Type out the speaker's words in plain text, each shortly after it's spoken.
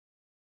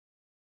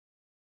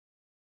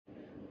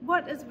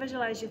What is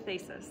Visualise Your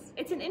Thesis?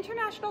 It's an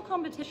international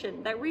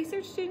competition that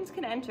research students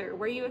can enter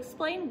where you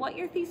explain what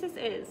your thesis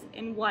is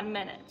in 1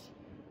 minute.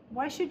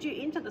 Why should you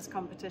enter this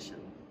competition?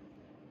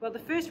 Well, the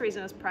first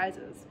reason is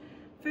prizes.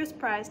 First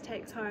prize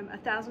takes home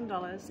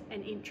 $1,000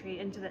 and entry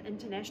into the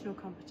international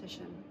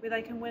competition where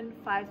they can win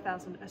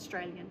 5,000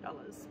 Australian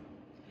dollars.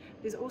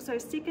 There's also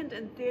second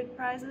and third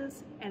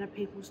prizes and a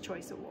People's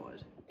Choice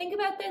Award. Think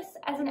about this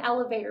as an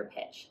elevator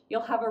pitch.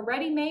 You'll have a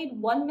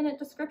ready-made 1-minute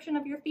description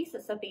of your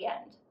thesis at the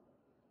end.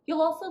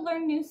 You'll also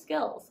learn new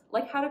skills,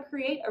 like how to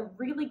create a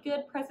really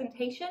good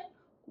presentation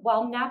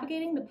while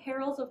navigating the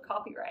perils of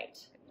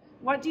copyright.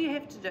 What do you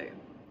have to do?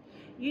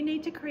 You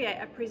need to create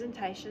a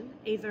presentation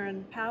either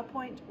in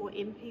PowerPoint or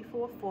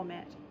MP4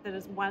 format that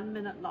is 1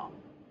 minute long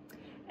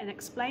and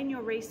explain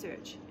your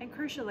research and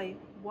crucially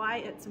why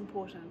it's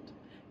important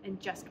in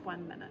just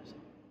 1 minute.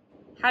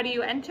 How do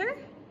you enter?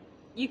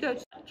 You go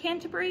to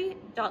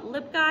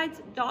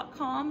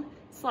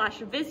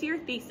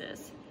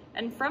canterbury.libguides.com/visyourthesis,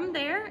 and from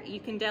there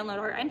you can download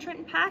our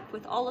entrant pack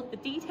with all of the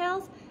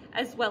details,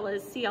 as well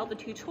as see all the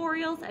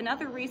tutorials and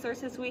other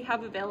resources we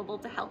have available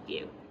to help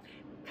you.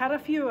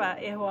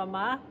 Karawhiua e hoa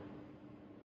mā.